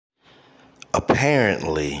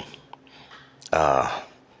apparently,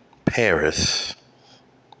 Paris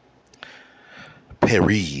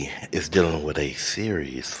is dealing with a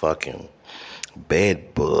serious fucking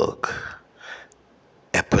bed bug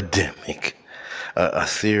epidemic. A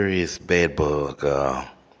serious bed bug,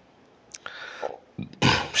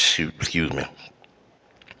 excuse me.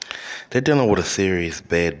 They're dealing with a serious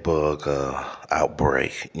bed bug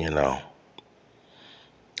outbreak, you know.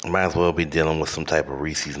 Might as well be dealing with some type of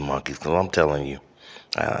Reese's monkeys, because I'm telling you,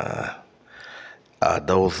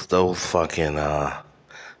 those fucking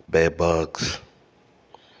bed bugs,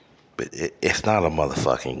 but it's not a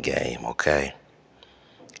motherfucking game, okay?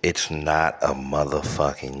 It's not a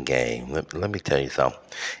motherfucking game. Let me tell you something.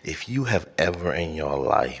 If you have ever in your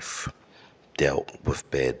life dealt with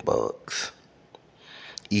bed bugs,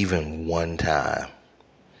 even one time,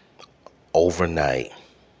 overnight,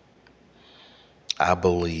 I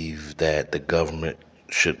believe that the government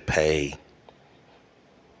should pay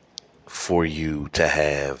for you to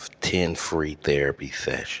have 10 free therapy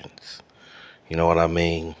sessions. You know what I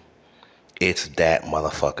mean? It's that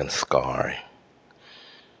motherfucking scarring.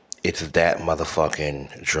 It's that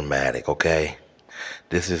motherfucking dramatic, okay?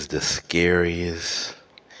 This is the scariest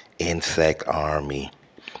insect army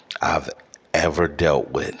I've ever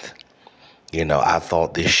dealt with. You know, I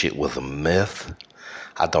thought this shit was a myth.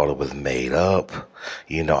 I thought it was made up.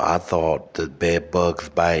 You know, I thought the bed bugs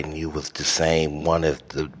biting you was the same one as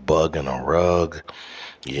the bug in a rug.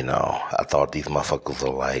 You know, I thought these motherfuckers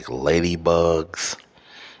were like ladybugs.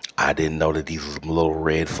 I didn't know that these was little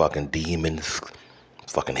red fucking demons,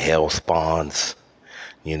 fucking hell spawns,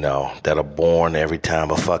 you know, that are born every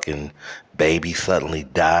time a fucking baby suddenly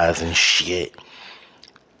dies and shit.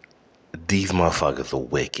 These motherfuckers are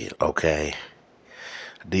wicked, okay?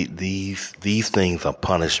 These things are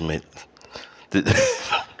punishment.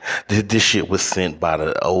 This shit was sent by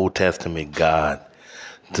the Old Testament God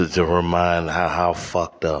to remind how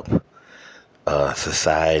fucked up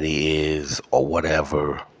society is or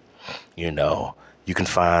whatever. You know, you can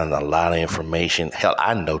find a lot of information. Hell,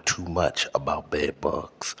 I know too much about bed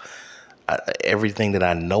bugs. Everything that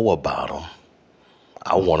I know about them,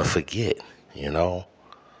 I want to forget, you know?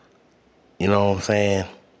 You know what I'm saying?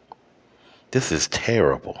 This is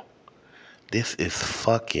terrible. This is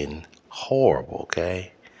fucking horrible,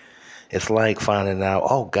 okay? It's like finding out,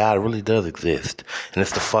 oh, God really does exist. And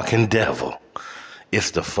it's the fucking devil.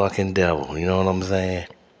 It's the fucking devil, you know what I'm saying?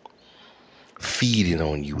 Feeding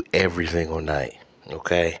on you every single night,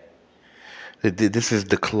 okay? This is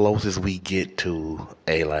the closest we get to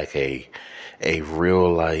a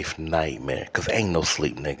real life nightmare. Cause ain't no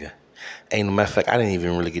sleep, nigga. Ain't no matter of fact, I didn't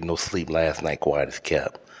even really get no sleep last night, quiet as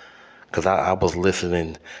kept. Cause I was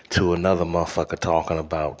listening to another motherfucker talking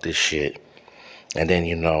about this shit. And then,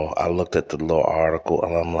 you know, I looked at the little article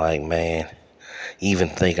and I'm like, man, even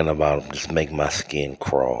thinking about it just make my skin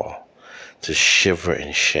crawl. Just shiver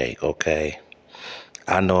and shake, okay?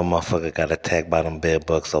 I know a motherfucker got attacked by them bed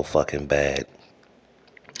bugs so fucking bad.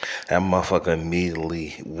 That motherfucker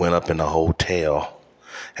immediately went up in a hotel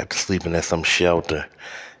after sleeping at some shelter.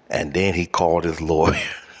 And then he called his lawyer.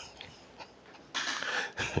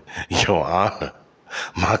 Your Honor,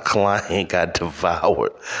 my client got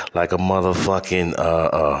devoured like a motherfucking,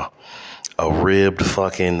 a ribbed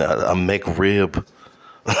fucking, a McRib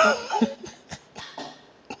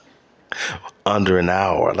under an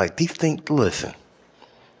hour. Like these things, listen,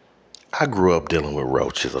 I grew up dealing with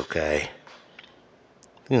roaches, okay?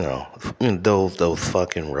 You know, those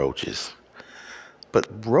fucking roaches. But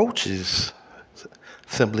roaches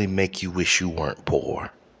simply make you wish you weren't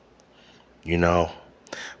poor. You know?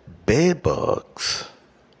 Bed bugs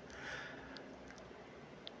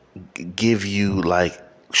give you like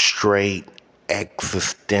straight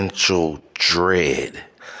existential dread.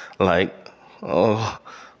 Like, oh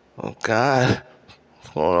God, what's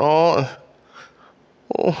going on?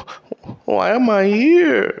 Oh, why am I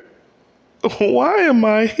here? Why am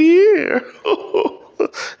I here?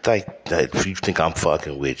 like that, you think I'm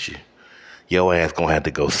fucking with you? Your ass gonna have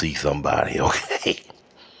to go see somebody, okay?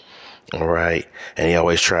 All right, and they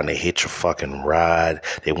always trying to hit your fucking ride.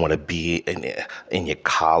 They want to be in your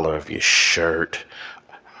collar of your shirt,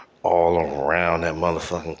 all around that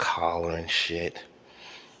motherfucking collar and shit.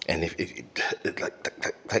 And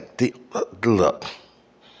look,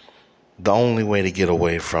 the only way to get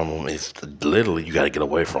away from them is literally you got to get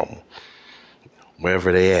away from them,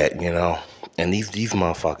 wherever they at, you know. And these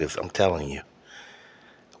motherfuckers, I'm telling you.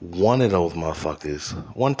 One of those motherfuckers,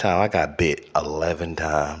 one time I got bit 11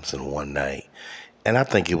 times in one night. And I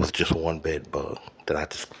think it was just one bed bug that I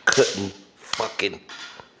just couldn't fucking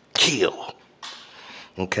kill.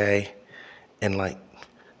 Okay? And like,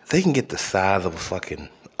 they can get the size of a fucking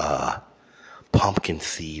pumpkin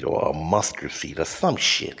seed or a mustard seed or some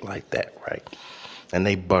shit like that, right? And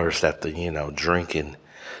they burst after, drinking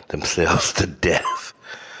themselves to death.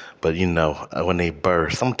 But, when they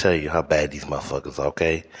burst, I'm going to tell you how bad these motherfuckers are,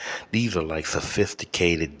 okay? These are like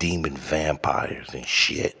sophisticated demon vampires and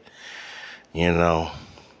shit.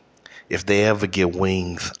 If they ever get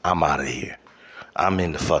wings, I'm out of here. I'm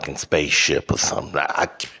in the fucking spaceship or something.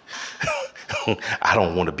 I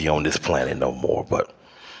don't want to be on this planet no more, but...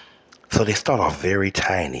 So they start off very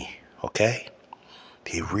tiny, okay?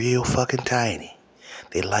 They real fucking tiny.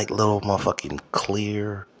 They like little motherfucking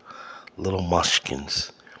clear little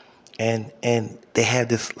munchkins. And they had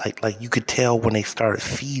this, like you could tell when they started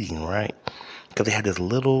feeding, right? Because they had this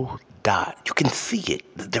little dot. You can see it.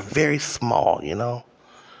 They're very small,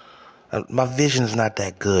 My vision's not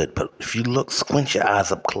that good, but if you squint your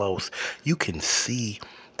eyes up close, you can see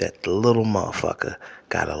that the little motherfucker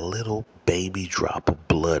got a little baby drop of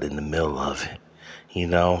blood in the middle of it,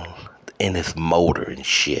 in his motor and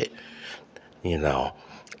shit,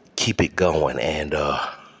 keep it going. And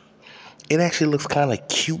it actually looks kind of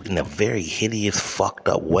cute in a very hideous, fucked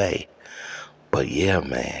up way. But yeah,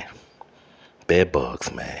 man, bed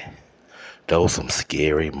bugs, man, those some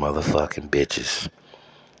scary motherfucking bitches.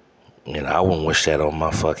 I wouldn't wish that on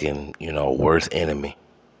my fucking, worst enemy.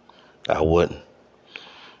 I wouldn't.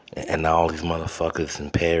 And all these motherfuckers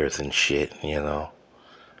in Paris and shit,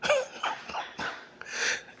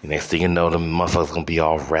 Next thing you know, them motherfuckers gonna be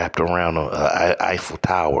all wrapped around the Eiffel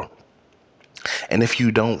Tower. And if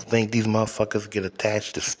you don't think these motherfuckers get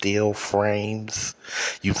attached to steel frames,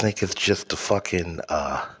 you think it's just the fucking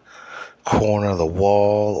corner of the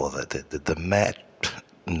wall or the mat,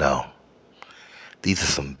 no. These are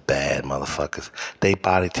some bad motherfuckers. Their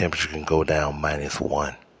body temperature can go down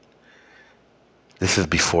 -1. This is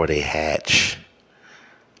before they hatch.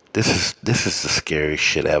 This is the scariest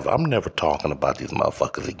shit ever. I'm never talking about these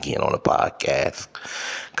motherfuckers again on the podcast.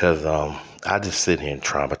 Because I just sit here and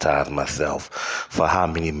traumatize myself for how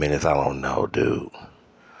many minutes, I don't know, dude.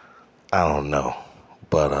 I don't know.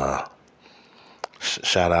 But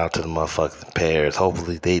shout out to the motherfuckers in Paris.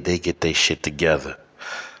 Hopefully they get their shit together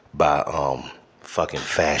by fucking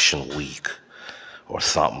Fashion Week or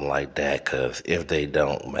something like that. Because if they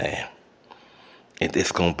don't, man,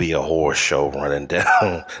 it's gonna be a horror show running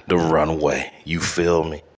down the runway. You feel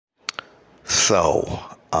me? So,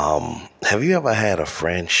 have you ever had a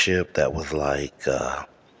friendship that was like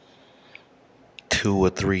 2 or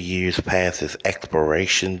 3 years past its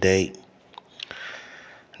expiration date?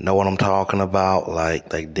 Know what I'm talking about? Like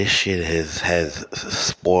this shit has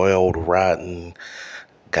spoiled, rotten,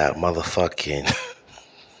 got motherfucking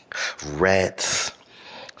rats,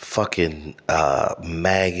 fucking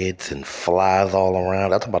maggots and flies all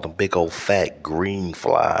around. I'm talking about the big old fat green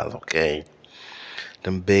flies, okay?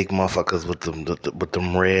 Them big motherfuckers with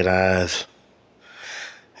them red eyes.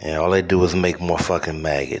 And all they do is make more fucking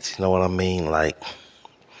maggots. You know what I mean? Like,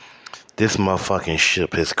 this motherfucking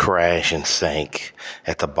ship has crashed and sank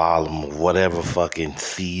at the bottom of whatever fucking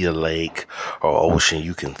sea or lake or ocean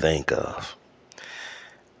you can think of.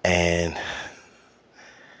 And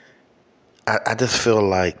I just feel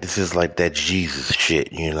like this is like that Jesus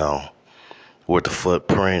shit, with the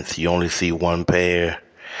footprints. You only see one pair.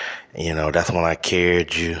 That's when I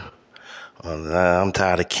carried you. I'm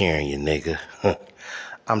tired of carrying you, nigga.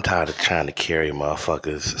 I'm tired of trying to carry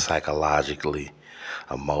motherfuckers psychologically,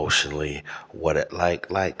 emotionally,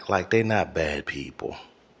 like they're not bad people.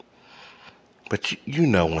 But you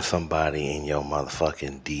know when somebody in your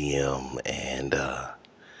motherfucking DM and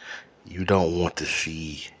you don't want to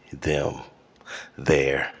see them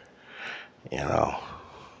there, you're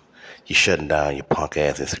shutting down your punk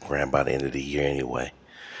ass Instagram by the end of the year anyway.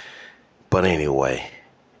 But anyway,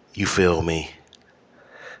 you feel me?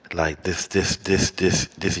 Like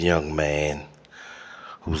this young man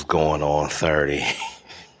who's going on 30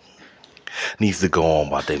 needs to go on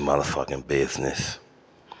about their motherfucking business.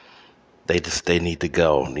 They need to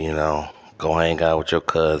go, go hang out with your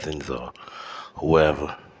cousins or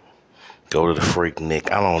whoever. Go to the Freak Nick.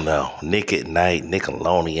 I don't know. Nick at Night,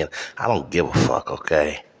 Nickelodeon. I don't give a fuck,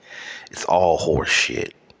 okay? It's all horse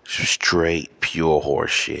shit. Straight, pure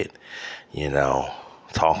horse shit.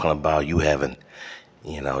 Talking about you having,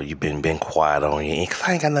 you've been quiet on you. Because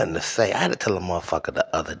I ain't got nothing to say. I had to tell a motherfucker the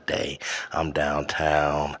other day, I'm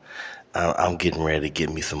downtown. I'm getting ready to get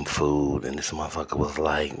me some food. And this motherfucker was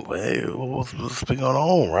like, hey, what's been going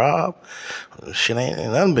on, Rob? Shit ain't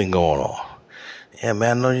nothing been going on. Yeah,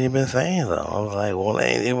 man, I know you been saying though. I was like,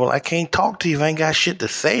 well, I can't talk to you if I ain't got shit to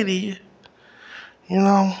say to you.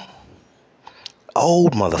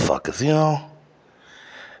 Old motherfuckers,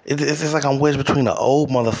 It's like I'm wedged between an old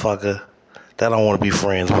motherfucker that I don't want to be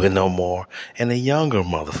friends with no more, and a younger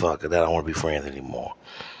motherfucker that I don't want to be friends anymore.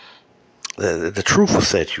 The truth will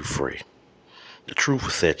set you free. The truth will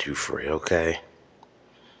set you free, okay?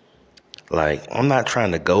 Like, I'm not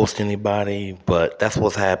trying to ghost anybody, but that's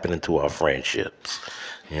what's happening to our friendships,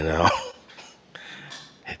 you know?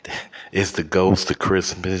 It's the ghost of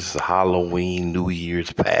Christmas, Halloween, New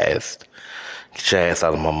Year's past. Get your ass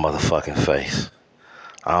out of my motherfucking face.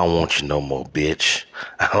 I don't want you no more, bitch.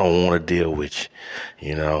 I don't want to deal with you,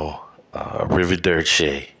 you know?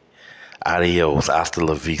 Arrivederci. Adios. Hasta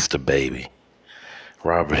la vista, baby.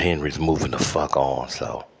 Robert Henry's moving the fuck on,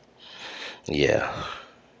 so yeah.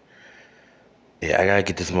 Yeah, I gotta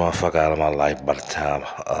get this motherfucker out of my life by the time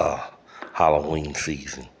Halloween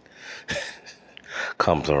season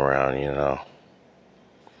comes around, you know.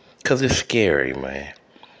 Cause it's scary, man.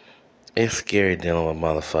 It's scary dealing with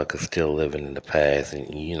motherfuckers still living in the past,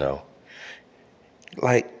 and you know,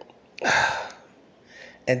 like,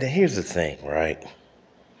 and then here's the thing, right?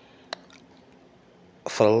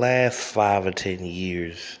 For the last 5 or 10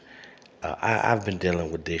 years, I've been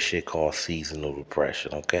dealing with this shit called seasonal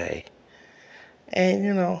depression, okay? And,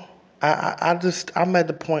 you know, I'm at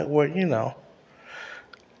the point where, you know,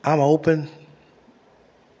 I'm open,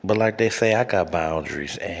 but like they say, I got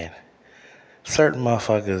boundaries, and certain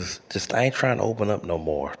motherfuckers just, I ain't trying to open up no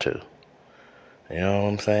more, too. You know what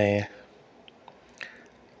I'm saying?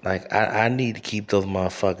 Like, I need to keep those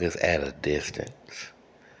motherfuckers at a distance.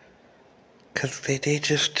 Because they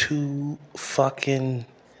just too fucking...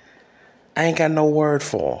 I ain't got no word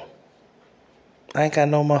for them. I ain't got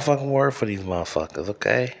no motherfucking word for these motherfuckers,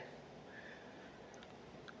 okay?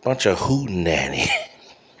 Bunch of hootenanny.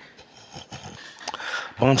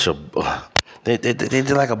 Bunch of... They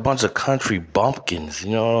like a bunch of country bumpkins,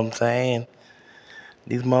 you know what I'm saying?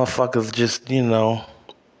 These motherfuckers just, you know...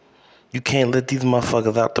 You can't let these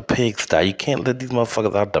motherfuckers out the pigsty. You can't let these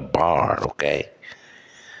motherfuckers out the barn, okay?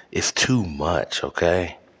 It's too much,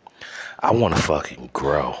 okay? I want to fucking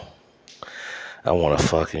grow. I want to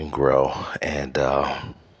fucking grow. And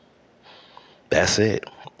that's it.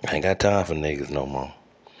 I ain't got time for niggas no more.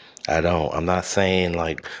 I don't. I'm not saying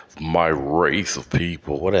like my race of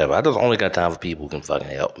people, whatever. I just only got time for people who can fucking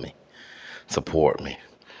help me, support me.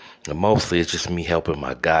 And mostly it's just me helping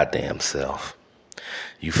my goddamn self.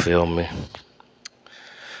 You feel me?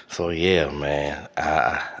 So yeah, man,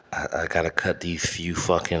 I gotta cut these few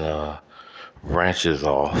fucking branches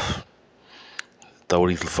off. Throw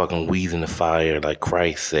these fucking weeds in the fire, like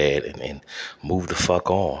Christ said, and move the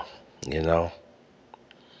fuck on. You know,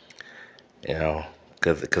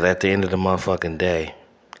 cause at the end of the motherfucking day,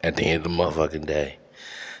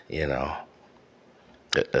 you know,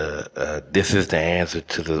 this is the answer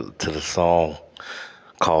to the song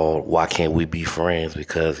called "Why Can't We Be Friends?"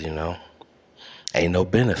 Because, you know, ain't no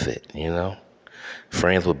benefit, you know.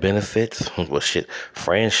 Friends with benefits, well, shit,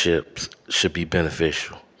 friendships should be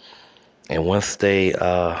beneficial. And once they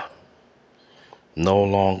no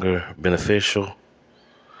longer beneficial,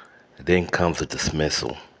 then comes a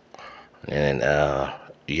dismissal. And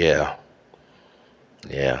yeah,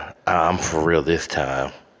 I'm for real this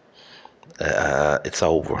time. It's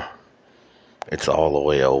over. It's all the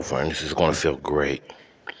way over, and this is gonna feel great.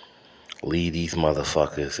 Leave these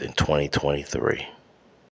motherfuckers in 2023.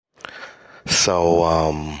 So,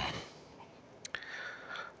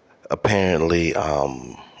 apparently,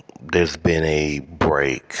 there's been a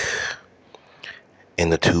break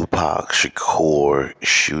in the Tupac Shakur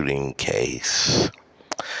shooting case.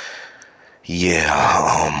 Yeah,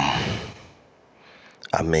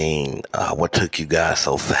 I mean, what took you guys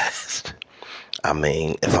so fast? I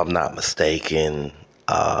mean, if I'm not mistaken,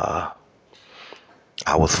 I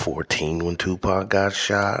was 14 when Tupac got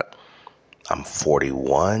shot. I'm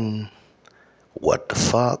 41. What the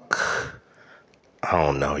fuck? I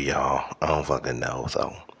don't know, y'all. I don't fucking know.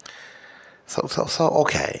 So,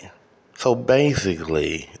 okay. So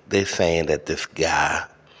basically, they're saying that this guy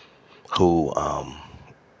who,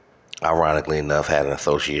 ironically enough, had an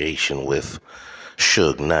association with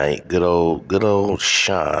Suge Knight, good old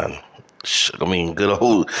Sean. Good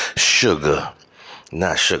old Sugar,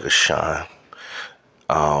 not Sugar Sean.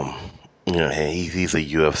 You know, he's a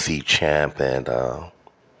UFC champ, and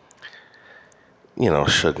you know,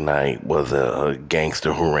 Suge Knight was a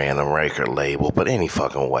gangster who ran a record label, but any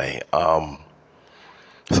fucking way.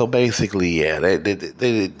 So basically, yeah,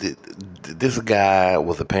 this guy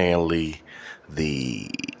was apparently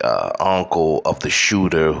the uncle of the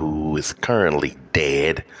shooter who is currently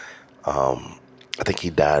dead. I think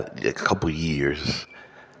he died a couple years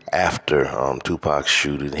after Tupac's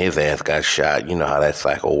shooting. His ass got shot. You know how that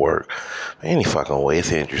cycle worked. Any fucking way,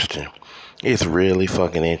 it's interesting. It's really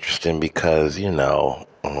fucking interesting because,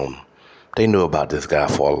 they knew about this guy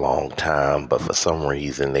for a long time, but for some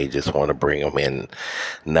reason they just want to bring him in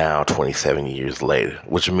now, 27 years later,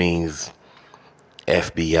 which means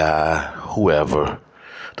FBI, whoever,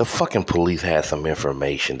 the fucking police had some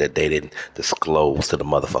information that they didn't disclose to the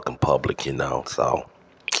motherfucking public, so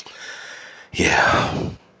yeah.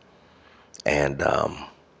 And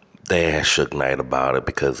they asked Suge Knight about it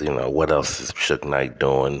because, what else is Suge Knight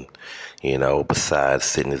doing, besides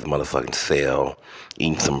sitting in his motherfucking cell,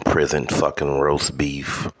 eating some prison fucking roast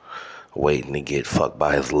beef, waiting to get fucked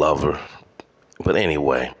by his lover. But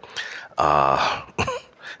anyway,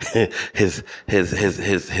 his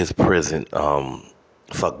prison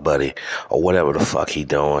fuck buddy or whatever the fuck he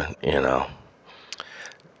doing,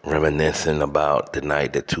 reminiscing about the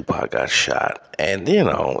night that Tupac got shot. And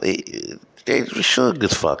Suge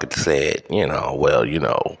just fucking said,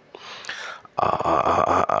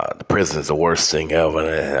 the prison's the worst thing ever.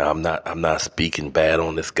 And I'm not speaking bad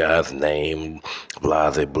on this guy's name,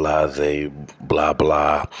 blase, blah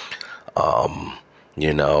blah.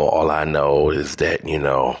 All I know is that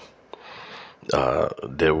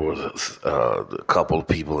there was a couple of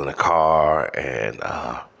people in the car, and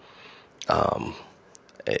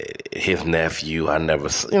his nephew. I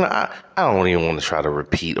don't even want to try to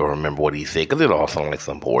repeat or remember what he said because it all sounded like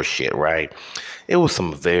some horse shit, right? It was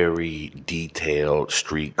some very detailed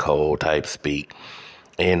street code type speak,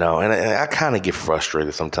 and I kind of get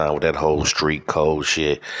frustrated sometimes with that whole street code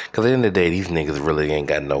shit because at the end of the day, these niggas really ain't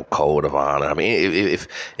got no code of honor. I mean, if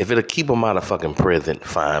it'll keep them out of fucking prison,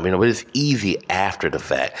 fine, but it's easy after the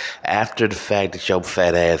fact that your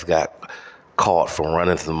fat ass got caught for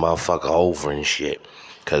running the motherfucker over and shit.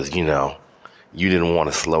 Because, you didn't want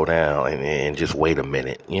to slow down and just wait a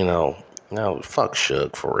minute, No, fuck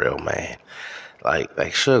Suge for real, man. Like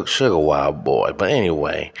Suge a wild boy. But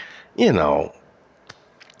anyway,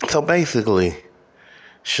 so basically,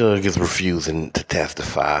 Suge is refusing to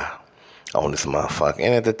testify on this motherfucker.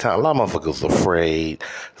 And at the time, a lot of motherfuckers was afraid.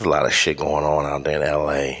 There's a lot of shit going on out there in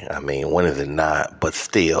L.A. I mean, when is it not? But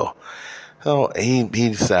still. So he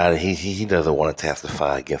decided he doesn't want to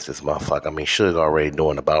testify against this motherfucker. I mean, Suge already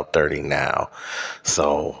doing about 30 now.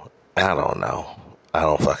 So, I don't know. I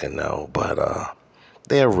don't fucking know. But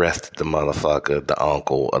they arrested the motherfucker, the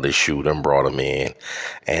uncle of the shooter, and brought him in.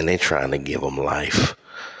 And they trying to give him life.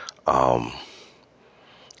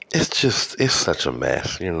 It's such a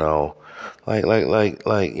mess, Like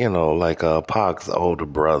Pac's older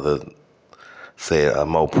brother said,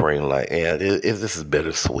 Mo Pring, this is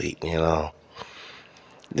bittersweet,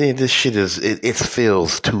 This shit it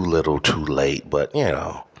feels too little too late, but,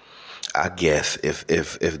 I guess if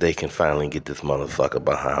they can finally get this motherfucker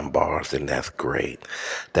behind bars, then that's great.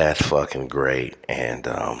 That's fucking great. And,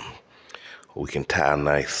 we can tie a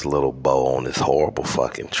nice little bow on this horrible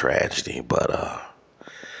fucking tragedy, but,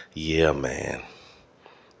 yeah, man.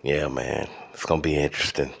 It's gonna be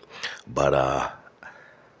interesting. But,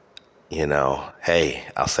 hey,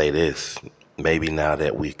 I'll say this. Maybe now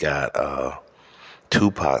that we got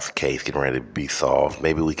Tupac's case getting ready to be solved,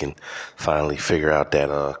 maybe we can finally figure out that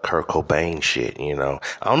Kurt Cobain shit, I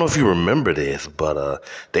don't know if you remember this, but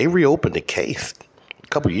they reopened the case a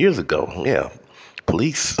couple years ago. Yeah.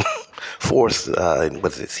 Police force,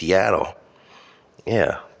 Seattle?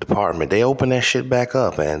 Yeah, department. They opened that shit back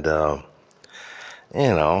up, and I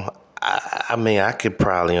mean, I could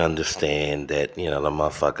probably understand that, the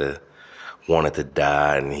motherfucker wanted to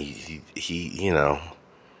die, and he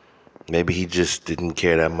maybe he just didn't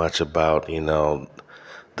care that much about, the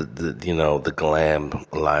glam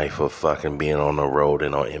life of fucking being on the road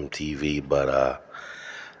and on MTV. But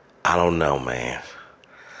I don't know, man.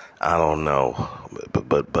 I don't know,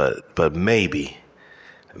 but maybe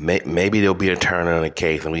there'll be a turn on the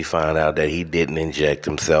case, and we find out that he didn't inject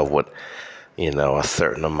himself with, a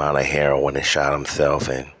certain amount of heroin and shot himself,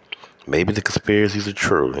 and maybe the conspiracies are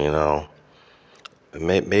true,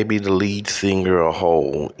 Maybe the lead singer or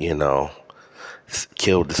whole,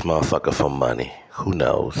 killed this motherfucker for money. Who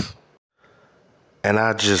knows? And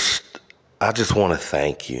I just want to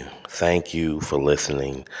thank you. Thank you for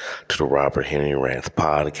listening to the Robert Henry Rants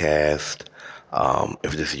podcast.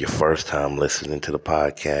 If this is your first time listening to the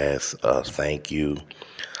podcast, thank you.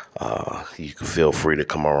 You can feel free to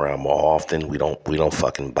come around more often. We don't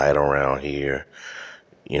fucking bite around here.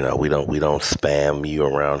 We don't spam you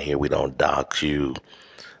around here. We don't dox you.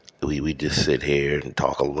 We just sit here and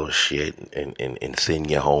talk a little shit and send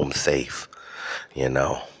you home safe,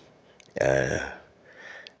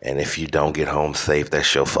 And if you don't get home safe,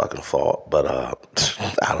 that's your fucking fault. But I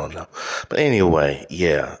don't know. But anyway,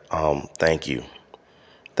 yeah. Thank you.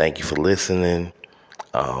 Thank you for listening.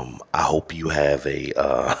 I hope you have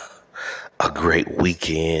a great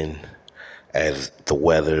weekend. As the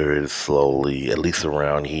weather is slowly, at least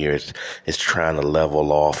around here, it's trying to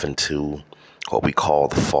level off into what we call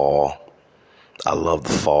the fall. I love the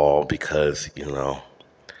fall because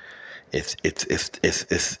it's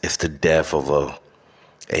the death of a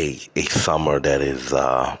summer that is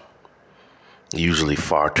usually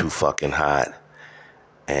far too fucking hot.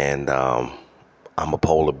 And I'm a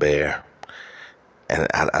polar bear, and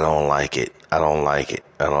I don't like it. I don't like it.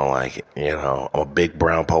 I don't like it. I'm a big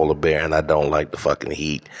brown polar bear, and I don't like the fucking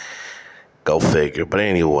heat. Go figure. But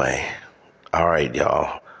anyway, all right,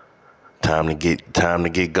 y'all. Time to get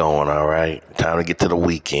going. All right. Time to get to the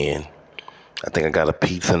weekend. I think I got a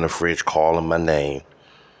pizza in the fridge calling my name.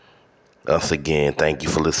 Once again, thank you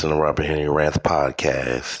for listening to Robert Henry Rants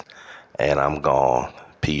podcast. And I'm gone.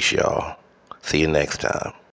 Peace, y'all. See you next time.